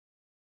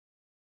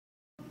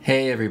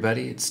Hey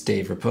everybody, it's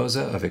Dave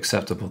Rapoza of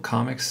Acceptable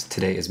Comics.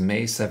 Today is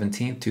May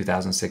 17th,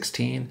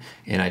 2016,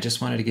 and I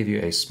just wanted to give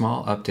you a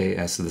small update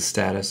as to the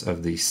status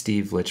of the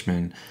Steve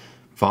Lichman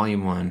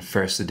Volume 1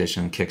 First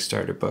Edition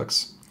Kickstarter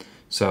books.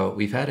 So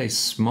we've had a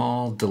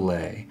small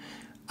delay,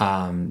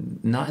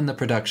 not in the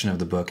production of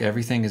the book.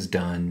 Everything is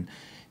done.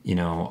 You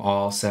know,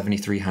 all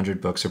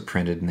 7,300 books are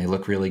printed and they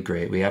look really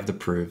great. We have the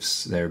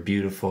proofs. They're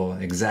beautiful,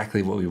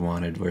 exactly what we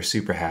wanted. We're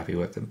super happy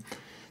with them.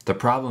 The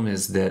problem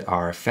is that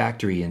our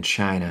factory in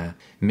China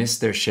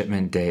missed their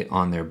shipment date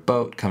on their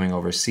boat coming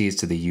overseas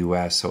to the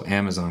US so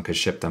Amazon could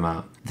ship them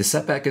out. The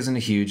setback isn't a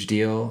huge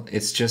deal.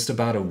 It's just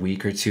about a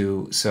week or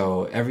two,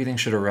 so everything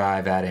should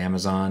arrive at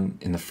Amazon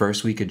in the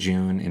first week of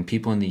June, and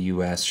people in the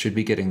US should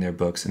be getting their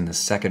books in the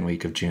second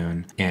week of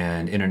June.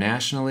 And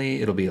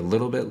internationally, it'll be a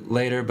little bit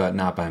later, but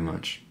not by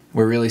much.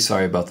 We're really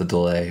sorry about the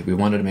delay. We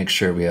wanted to make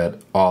sure we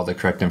had all the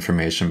correct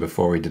information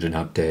before we did an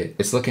update.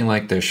 It's looking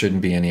like there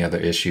shouldn't be any other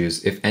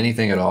issues. If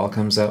anything at all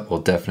comes up,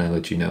 we'll definitely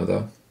let you know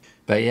though.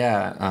 But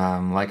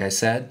yeah, like I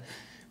said,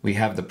 we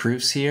have the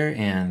proofs here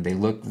and they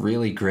look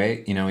really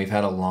great. You know, we've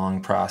had a long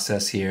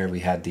process here.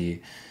 We had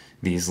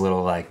these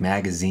little like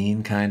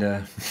magazine kind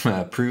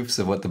of proofs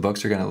of what the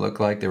books are going to look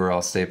like. They were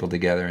all stapled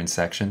together in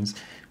sections,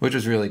 which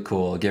was really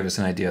cool. It gave us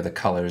an idea of the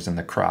colors and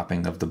the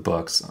cropping of the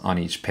books on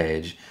each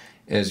page.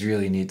 It was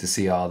really neat to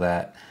see all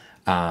that.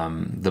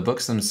 The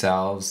books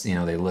themselves, you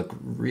know, they look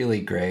really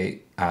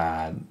great.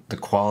 The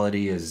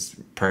quality is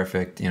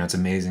perfect. You know, it's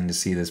amazing to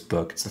see this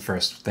book. It's the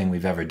first thing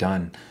we've ever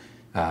done.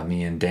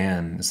 Me and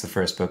Dan, it's the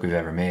first book we've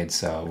ever made,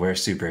 so we're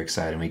super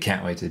excited. We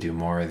can't wait to do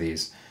more of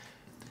these.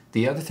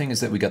 The other thing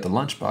is that we got the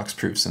Lunchbox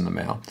proofs in the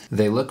mail.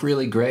 They look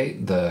really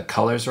great. The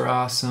colors are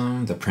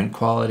awesome. The print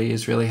quality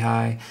is really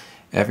high.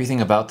 Everything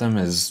about them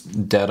is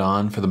dead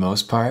on for the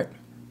most part.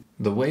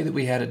 The way that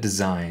we had it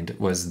designed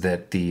was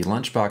that the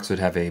lunchbox would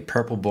have a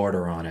purple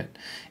border on it,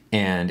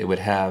 and it would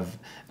have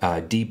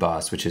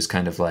deboss, which is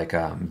kind of like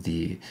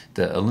the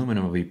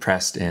aluminum will be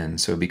pressed in,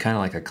 so it would be kind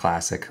of like a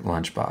classic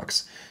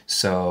lunchbox.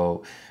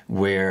 So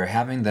we're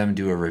having them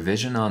do a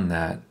revision on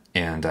that,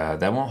 and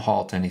that won't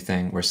halt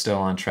anything. We're still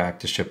on track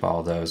to ship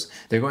all those.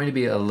 They're going to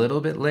be a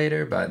little bit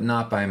later, but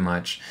not by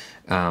much.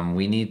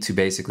 We need to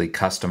basically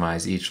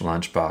customize each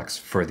lunchbox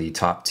for the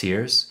top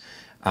tiers.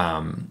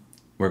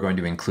 We're going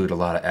to include a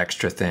lot of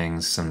extra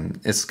things, and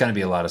it's going to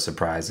be a lot of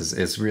surprises.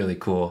 It's really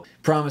cool.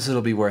 Promise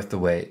it'll be worth the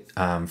wait.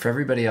 For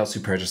everybody else who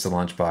purchased the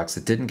lunchbox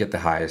that didn't get the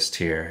highest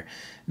tier,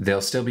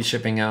 they'll still be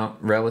shipping out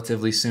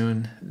relatively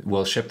soon.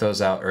 We'll ship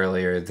those out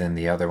earlier than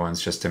the other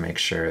ones just to make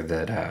sure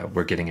that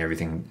we're getting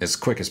everything as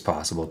quick as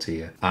possible to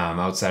you.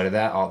 Outside of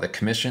that, all the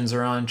commissions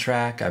are on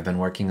track. I've been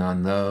working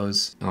on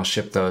those. I'll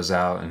ship those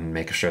out and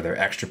make sure they're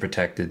extra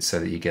protected so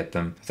that you get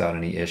them without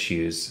any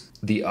issues.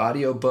 The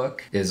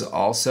audiobook is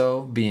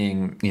also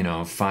being, you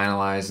know,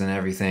 finalized and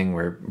everything.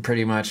 We're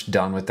pretty much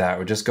done with that.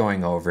 We're just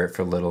going over it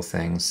for little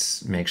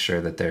things, make sure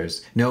that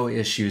there's no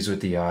issues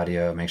with the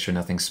audio, make sure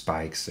nothing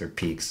spikes or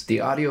peaks.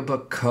 The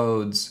audiobook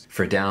codes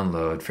for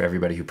download for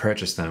everybody who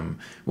purchased them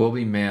will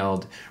be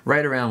mailed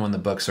right around when the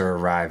books are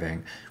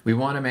arriving. We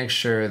want to make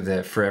sure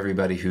that for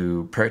everybody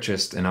who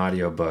purchased an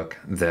audiobook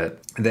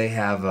that they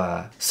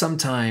have some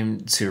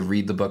time to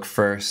read the book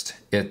first.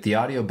 The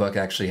audiobook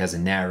actually has a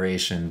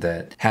narration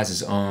that has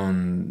its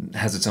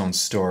own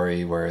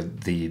story where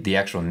the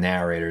actual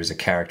narrator is a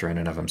character in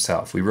and of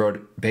himself. We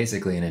wrote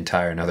basically an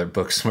entire another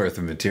book's worth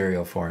of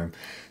material for him.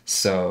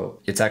 So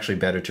it's actually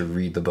better to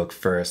read the book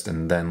first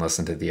and then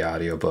listen to the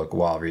audiobook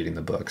while reading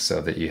the book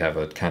so that you have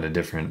a kind of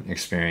different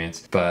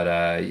experience.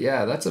 But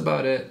yeah, that's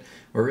about it.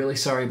 We're really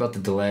sorry about the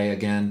delay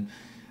again.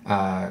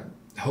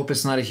 Hope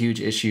it's not a huge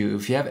issue.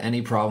 If you have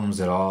any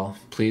problems at all,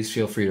 please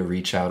feel free to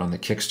reach out on the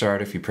Kickstarter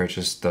if you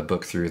purchased the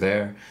book through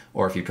there,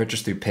 or if you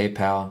purchased through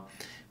PayPal.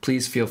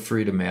 Please feel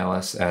free to mail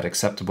us at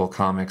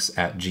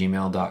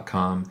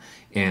acceptablecomics@gmail.com,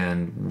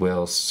 and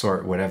we'll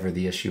sort whatever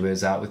the issue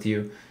is out with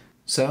you.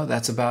 So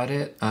that's about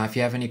it. If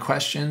you have any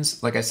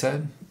questions, like I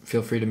said,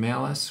 feel free to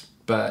mail us.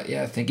 But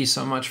yeah, thank you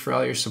so much for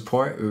all your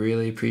support. We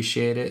really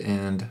appreciate it,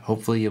 and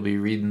hopefully you'll be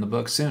reading the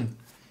book soon.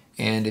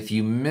 And if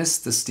you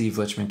missed the Steve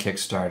Lichman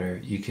Kickstarter,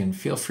 you can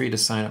feel free to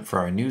sign up for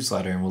our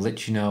newsletter, and we'll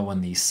let you know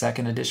when the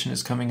second edition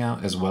is coming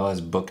out, as well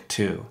as book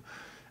 2.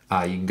 You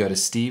can go to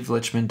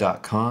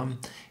stevelichman.com,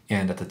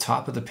 and at the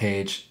top of the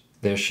page,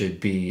 there should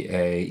be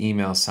an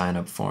email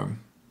sign-up form,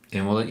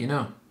 and we'll let you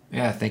know.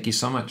 Yeah, thank you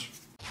so much.